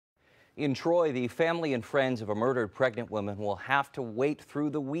In Troy, the family and friends of a murdered pregnant woman will have to wait through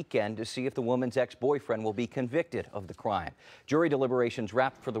the weekend to see if the woman's ex-boyfriend will be convicted of the crime. Jury deliberations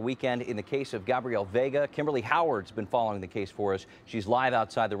wrapped for the weekend in the case of Gabriel Vega. Kimberly Howard's been following the case for us. She's live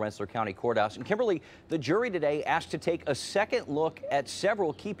outside the Rensselaer County Courthouse. And Kimberly, the jury today asked to take a second look at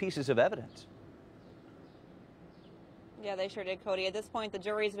several key pieces of evidence. Yeah, they sure did, Cody. At this point, the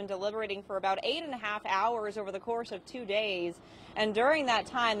jury's been deliberating for about 8.5 hours over the course of 2 days. And during that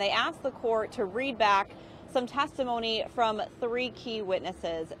time, they asked the court to read back some testimony from 3 key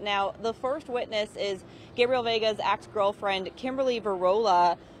witnesses. Now, the first witness is Gabriel Vega's ex-girlfriend, Kimberly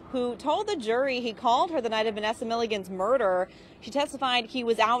Vega, who told the jury he called her the night of Vanessa Milligan's murder. She testified he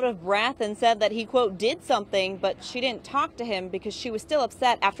was out of breath and said that he, quote, did something, but she didn't talk to him because she was still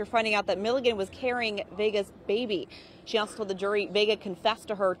upset after finding out that Milligan was carrying Vega's baby. She also told the jury Vega confessed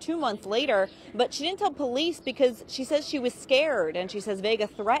to her 2 months later, but she didn't tell police because she says she was scared, and she says Vega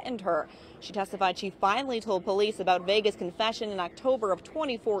threatened her. She testified she finally told police about Vega's confession in October of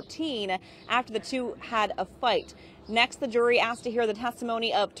 2014 after the two had a fight. Next, the jury asked to hear the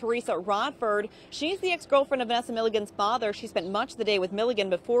testimony of Teresa Rodford. She's the ex-girlfriend of Vanessa Milligan's father. She spent much of the day with Milligan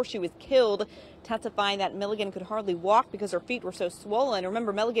before she was killed, testifying that Milligan could hardly walk because her feet were so swollen.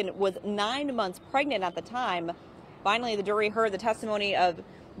 Remember, Milligan was 9 months pregnant at the time. Finally, the jury heard the testimony of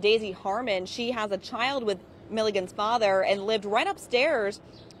Daisy Harmon. She has a child with Milligan's father and lived right upstairs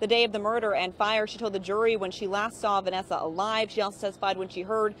the day of the murder and fire. She told the jury when she last saw Vanessa alive. She also testified when she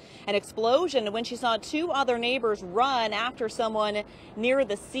heard an explosion and when she saw 2 other neighbors run after someone near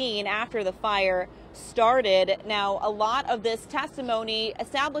the scene after the fire started. Now, a lot of this testimony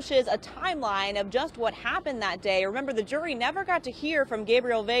establishes a timeline of just what happened that day. Remember, the jury never got to hear from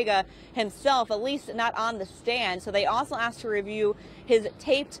Gabriel Vega himself, at least not on the stand. So they also asked to review his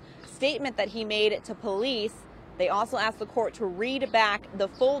taped statement that he made to police. They also asked the court to read back the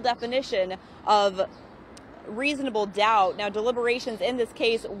full definition of reasonable doubt. Now, deliberations in this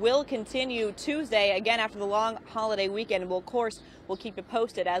case will continue Tuesday, again after the long holiday weekend. We'll, of course, we'll keep you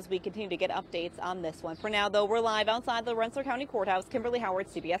posted as we continue to get updates on this one. For now, though, we're live outside the Rensselaer County Courthouse. Kimberly Howard,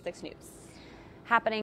 CBS 6 News. Happening